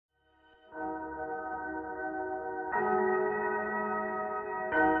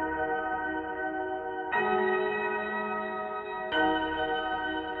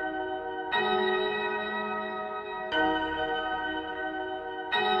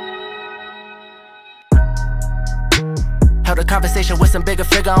Held a conversation with some bigger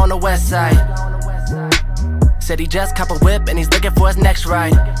figure on the west side. Said he just cop a whip and he's looking for his next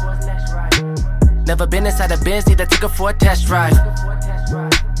ride. Never been inside a Benz, need a ticket for a test drive.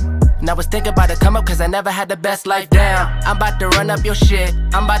 And I was thinking about to come up cause I never had the best life. Damn, I'm about to run up your shit,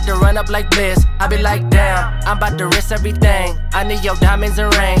 I'm about to run up like Bliss. I be like damn, I'm about to risk everything. I need your diamonds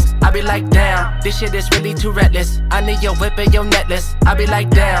and rings. I be like damn, this shit is really too reckless. I need your whip and your necklace. I be like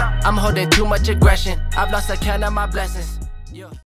damn, I'm holding too much aggression. I've lost account of my blessings.